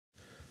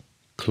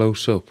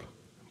Close Up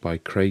by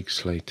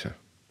Slater.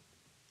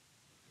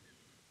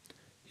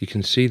 You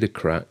can see the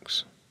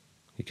cracks,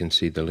 you can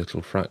see the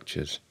little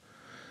fractures,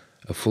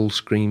 a full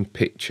screen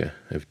picture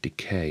of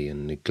decay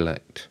and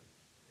neglect,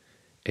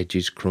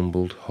 edges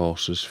crumbled,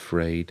 Hawsers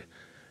frayed,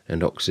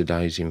 and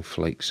oxidising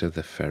flakes of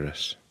the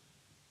ferrous.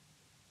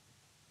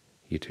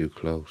 You're too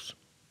close.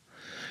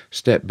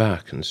 Step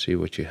back and see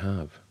what you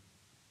have.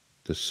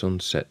 The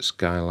sunset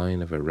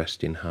skyline of a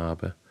resting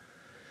harbour,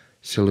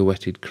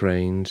 silhouetted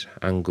cranes,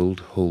 angled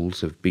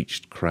hulls of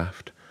beached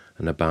craft,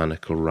 and a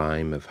barnacle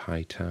rime of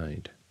high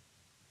tide.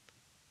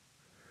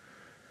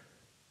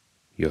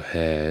 Your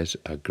hairs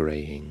are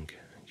greying,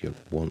 your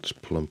once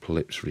plump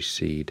lips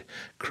recede,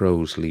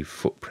 crows leave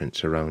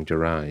footprints around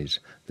your eyes,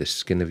 the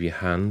skin of your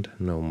hand,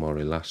 no more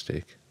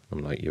elastic,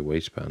 unlike your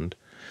waistband,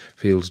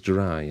 feels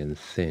dry and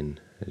thin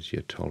as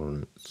your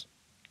tolerance.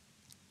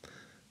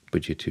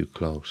 But you're too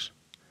close.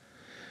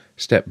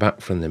 Step back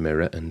from the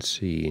mirror and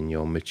see in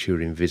your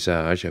maturing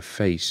visage a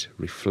face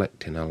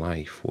reflecting a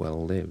life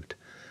well lived,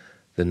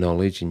 the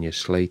knowledge in your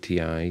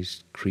slatey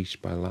eyes creased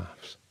by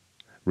laughs,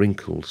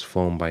 wrinkles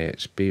formed by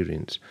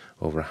experience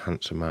over a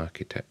handsome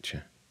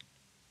architecture.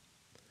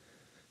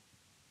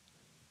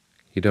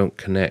 You don't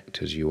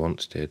connect as you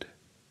once did,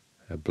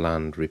 a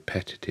bland,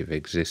 repetitive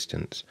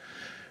existence,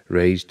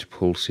 raised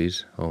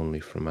pulses only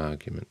from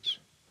arguments,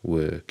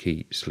 work,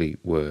 eat, sleep,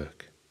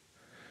 work.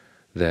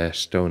 Their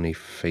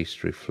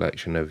stony-faced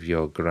reflection of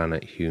your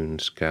granite-hewn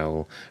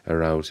scowl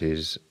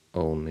arouses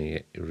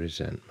only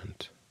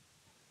resentment.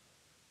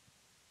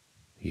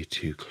 You're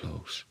too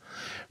close.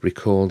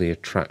 Recall the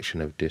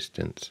attraction of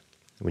distance,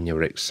 when you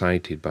were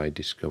excited by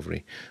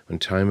discovery, when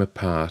time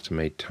apart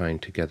made time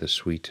together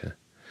sweeter,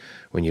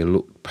 when you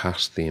looked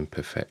past the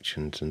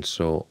imperfections and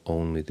saw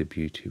only the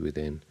beauty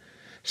within.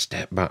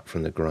 Step back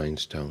from the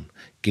grindstone,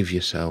 give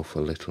yourself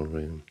a little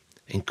room,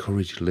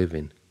 encourage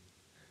living,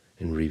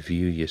 and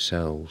review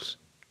yourselves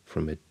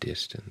from a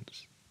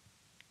distance.